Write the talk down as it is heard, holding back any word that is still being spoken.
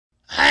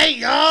Hey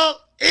y'all,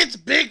 it's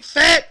Big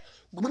Fat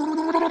Reverend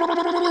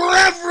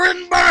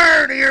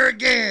Burn here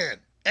again.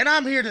 And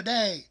I'm here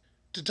today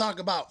to talk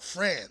about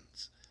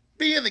friends.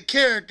 Being the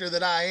character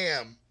that I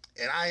am,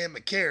 and I am a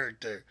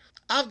character,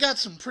 I've got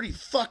some pretty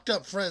fucked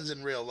up friends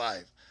in real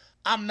life.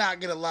 I'm not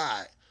gonna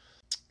lie.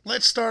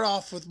 Let's start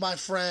off with my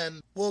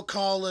friend. We'll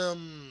call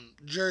him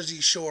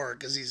Jersey Shore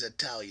because he's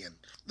Italian.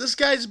 This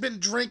guy's been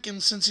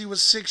drinking since he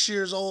was 6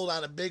 years old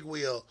on a big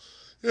wheel.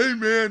 Hey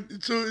man,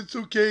 it's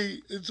okay.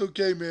 It's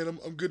okay, man.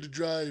 I'm good to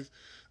drive.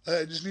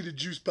 I just need a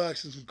juice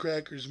box and some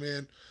crackers,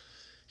 man.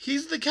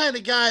 He's the kind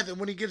of guy that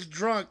when he gets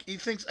drunk, he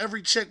thinks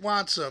every chick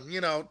wants him.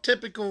 You know,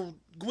 typical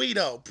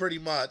Guido, pretty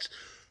much.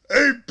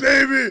 Hey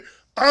baby,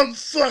 I'm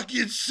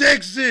fucking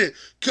sexy.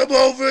 Come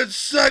over and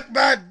suck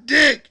my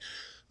dick.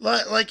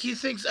 Like he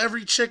thinks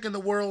every chick in the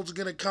world's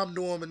gonna come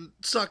to him and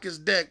suck his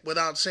dick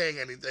without saying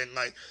anything.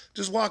 Like,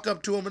 just walk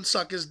up to him and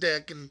suck his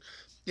dick and,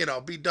 you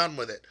know, be done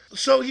with it.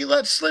 So he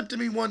let slip to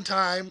me one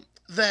time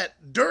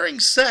that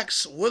during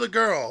sex with a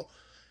girl,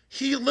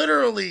 he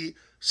literally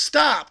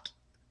stopped,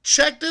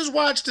 checked his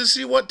watch to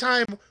see what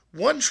time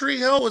One Tree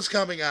Hill was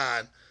coming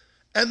on,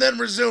 and then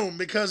resumed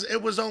because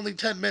it was only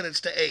 10 minutes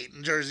to 8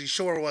 and Jersey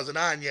Shore wasn't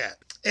on yet.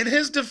 In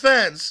his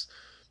defense,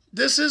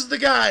 this is the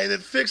guy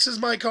that fixes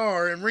my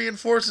car and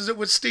reinforces it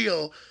with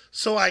steel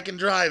so I can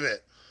drive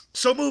it.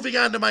 So moving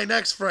on to my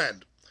next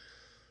friend.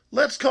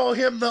 Let's call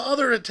him the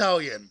other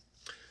Italian.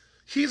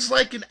 He's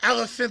like an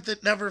elephant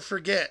that never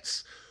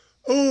forgets.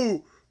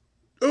 Oh,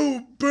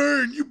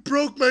 Burn, you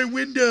broke my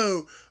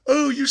window.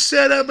 Oh, you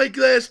sat on my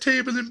glass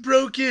table and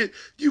broke it.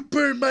 You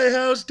burned my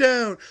house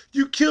down.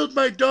 You killed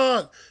my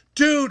dog.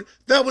 Dude,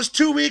 that was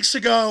 2 weeks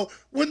ago.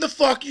 When the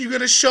fuck are you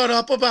gonna shut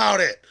up about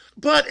it?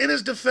 But in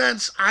his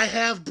defense, I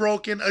have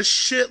broken a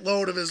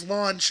shitload of his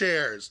lawn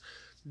chairs.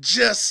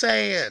 Just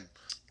saying.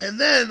 And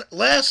then,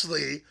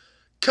 lastly,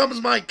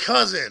 comes my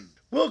cousin.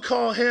 We'll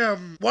call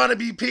him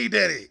Wannabe P.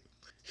 Diddy.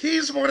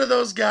 He's one of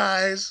those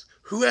guys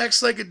who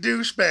acts like a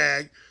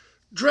douchebag,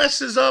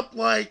 dresses up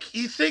like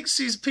he thinks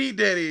he's P.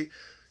 Diddy,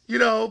 you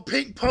know,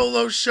 pink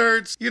polo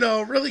shirts, you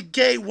know, really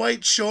gay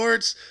white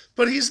shorts,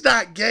 but he's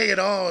not gay at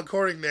all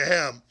according to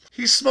him.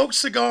 He smokes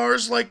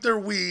cigars like they're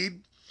weed.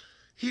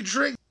 He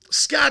drinks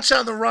scotch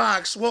on the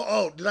rocks. Well,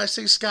 oh, did I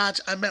say scotch?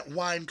 I meant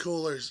wine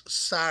coolers.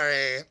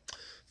 Sorry.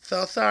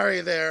 So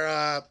sorry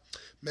there,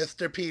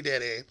 Mr. P.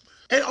 Diddy.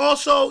 And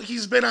also,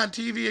 he's been on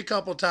TV a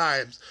couple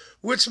times,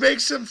 which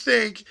makes him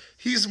think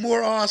he's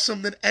more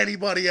awesome than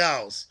anybody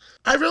else.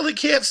 I really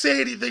can't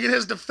say anything in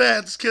his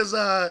defense because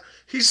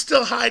he's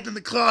still hiding in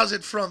the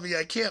closet from me.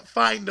 I can't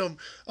find him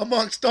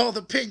amongst all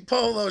the pink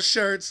polo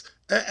shirts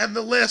and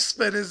the lisp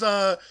and his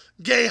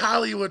gay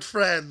Hollywood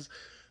friends.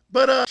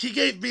 But he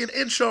gave me an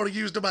intro to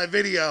use to my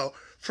video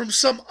from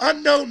some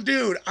unknown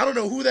dude. I don't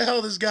know who the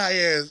hell this guy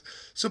is.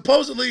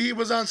 Supposedly he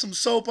was on some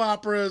soap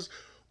operas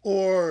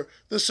or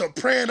The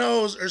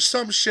Sopranos or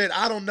some shit.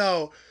 I don't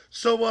know.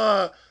 So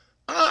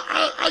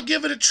I'll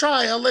give it a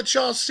try. I'll let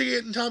y'all see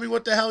it and tell me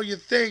what the hell you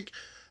think.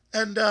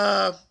 And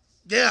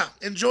yeah,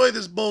 enjoy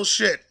this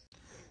bullshit.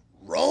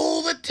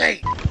 Roll the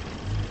tape.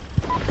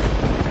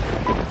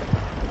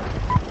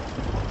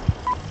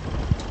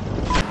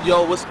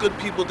 Yo, what's good,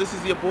 people? This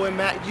is your boy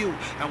Matt Yu,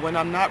 and when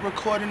I'm not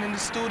recording in the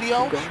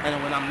studio,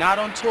 and when I'm not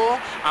on tour,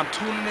 I'm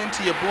tuning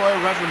into your boy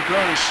Reverend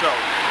Burns show.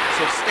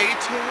 So stay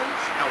tuned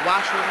and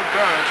watch Reverend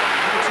Burns on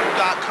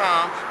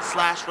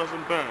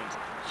youtube.com/Reverend Burns.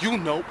 You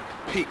know,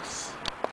 peace.